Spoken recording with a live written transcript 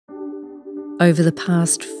Over the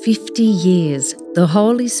past 50 years, the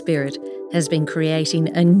Holy Spirit has been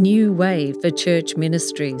creating a new way for church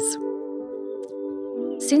ministries.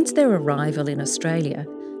 Since their arrival in Australia,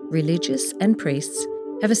 religious and priests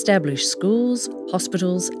have established schools,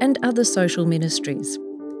 hospitals, and other social ministries.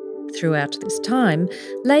 Throughout this time,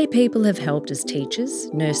 lay people have helped as teachers,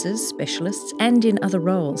 nurses, specialists, and in other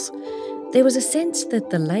roles. There was a sense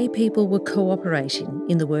that the lay people were cooperating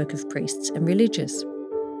in the work of priests and religious.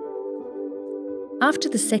 After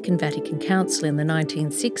the Second Vatican Council in the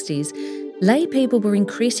 1960s, lay people were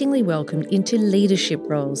increasingly welcomed into leadership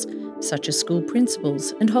roles, such as school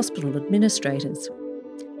principals and hospital administrators.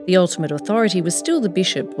 The ultimate authority was still the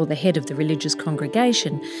bishop or the head of the religious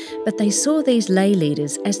congregation, but they saw these lay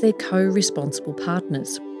leaders as their co-responsible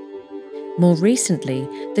partners. More recently,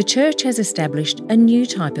 the Church has established a new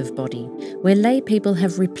type of body where lay people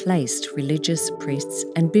have replaced religious priests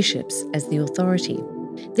and bishops as the authority.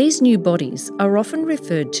 These new bodies are often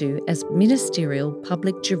referred to as Ministerial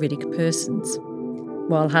Public Juridic Persons.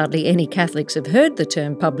 While hardly any Catholics have heard the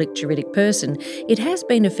term public juridic person, it has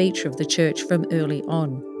been a feature of the Church from early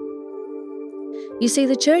on. You see,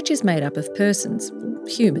 the Church is made up of persons,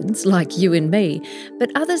 humans like you and me,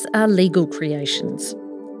 but others are legal creations.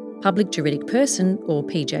 Public Juridic Person, or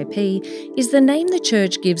PJP, is the name the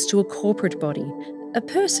Church gives to a corporate body, a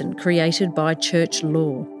person created by church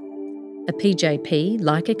law. A PJP,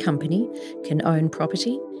 like a company, can own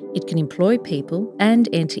property, it can employ people and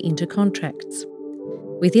enter into contracts.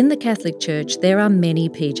 Within the Catholic Church, there are many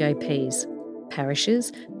PJPs.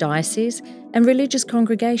 Parishes, dioceses, and religious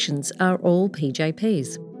congregations are all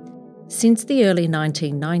PJPs. Since the early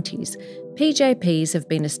 1990s, PJPs have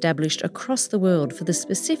been established across the world for the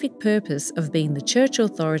specific purpose of being the church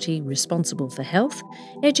authority responsible for health,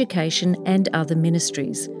 education, and other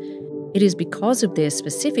ministries. It is because of their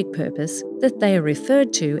specific purpose that they are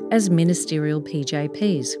referred to as Ministerial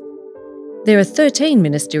PJPs. There are 13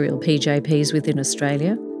 Ministerial PJPs within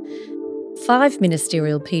Australia. 5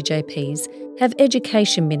 Ministerial PJPs have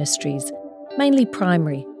education ministries, mainly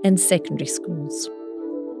primary and secondary schools.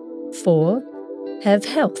 4 have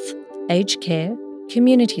health, aged care,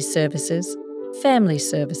 community services, family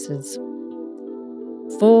services.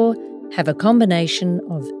 4 have a combination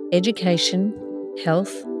of education,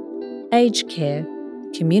 health, aged care,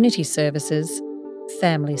 community services,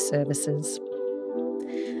 family services.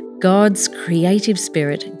 God's creative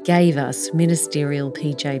spirit gave us Ministerial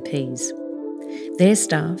PJPs. Their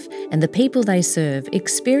staff and the people they serve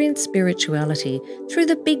experience spirituality through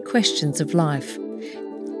the big questions of life.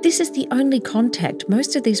 This is the only contact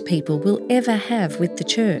most of these people will ever have with the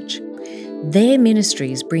Church. Their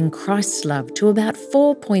ministries bring Christ's love to about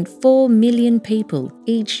 4.4 million people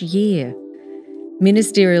each year.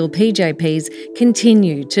 Ministerial PJPs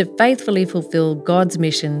continue to faithfully fulfil God's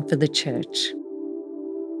mission for the Church.